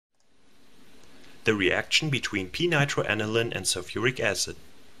The reaction between p-Nitroaniline and sulfuric acid.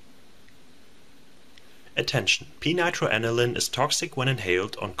 Attention! P-Nitroaniline is toxic when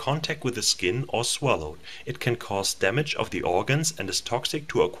inhaled, on contact with the skin, or swallowed. It can cause damage of the organs and is toxic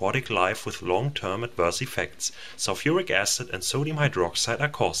to aquatic life with long-term adverse effects. Sulfuric acid and sodium hydroxide are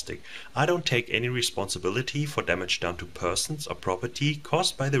caustic. I don't take any responsibility for damage done to persons or property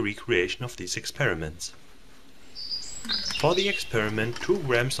caused by the recreation of these experiments. For the experiment, 2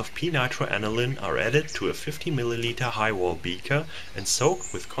 grams of p-Nitroaniline are added to a 50 ml high-wall beaker and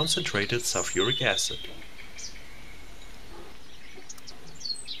soaked with concentrated sulfuric acid.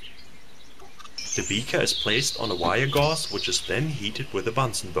 The beaker is placed on a wire gauze, which is then heated with a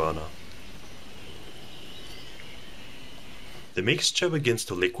Bunsen burner. The mixture begins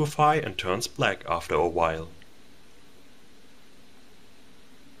to liquefy and turns black after a while.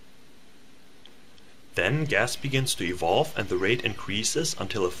 Then gas begins to evolve and the rate increases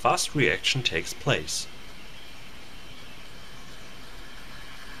until a fast reaction takes place.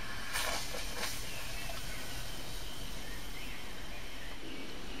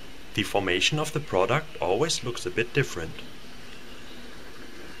 The formation of the product always looks a bit different.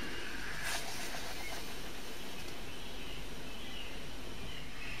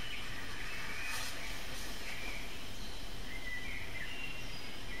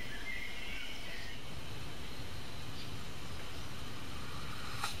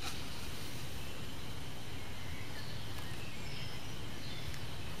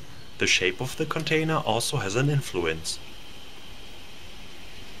 The shape of the container also has an influence.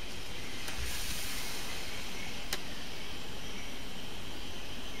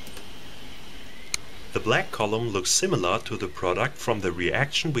 The black column looks similar to the product from the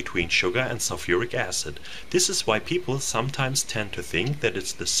reaction between sugar and sulfuric acid. This is why people sometimes tend to think that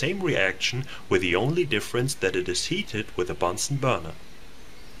it's the same reaction, with the only difference that it is heated with a Bunsen burner.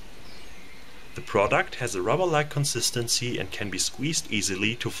 The product has a rubber-like consistency and can be squeezed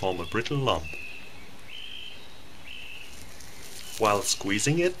easily to form a brittle lump. While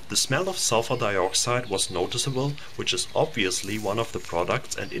squeezing it, the smell of sulfur dioxide was noticeable, which is obviously one of the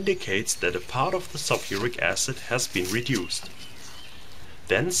products and indicates that a part of the sulfuric acid has been reduced.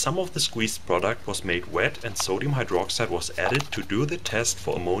 Then some of the squeezed product was made wet and sodium hydroxide was added to do the test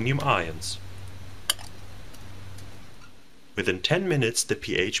for ammonium ions. Within 10 minutes the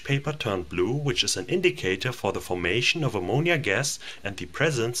pH paper turned blue, which is an indicator for the formation of ammonia gas and the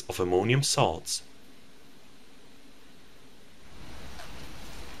presence of ammonium salts.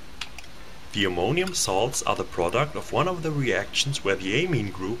 The ammonium salts are the product of one of the reactions where the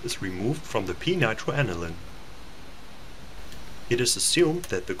amine group is removed from the p-Nitroaniline. It is assumed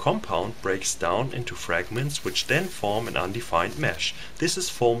that the compound breaks down into fragments which then form an undefined mesh. This is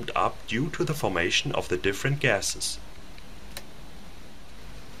formed up due to the formation of the different gases.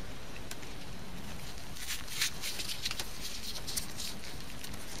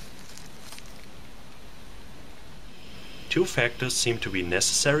 Two factors seem to be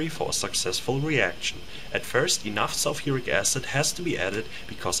necessary for a successful reaction. At first, enough sulfuric acid has to be added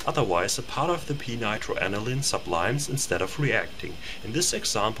because otherwise a part of the p-Nitroaniline sublimes instead of reacting. In this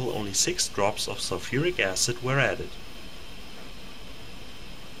example, only 6 drops of sulfuric acid were added.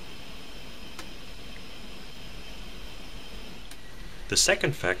 The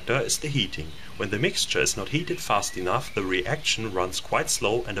second factor is the heating. When the mixture is not heated fast enough, the reaction runs quite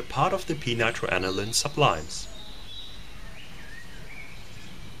slow and a part of the p-Nitroaniline sublimes.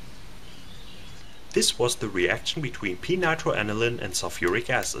 This was the reaction between p-Nitroaniline and sulfuric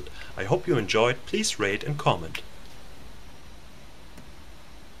acid. I hope you enjoyed. Please rate and comment.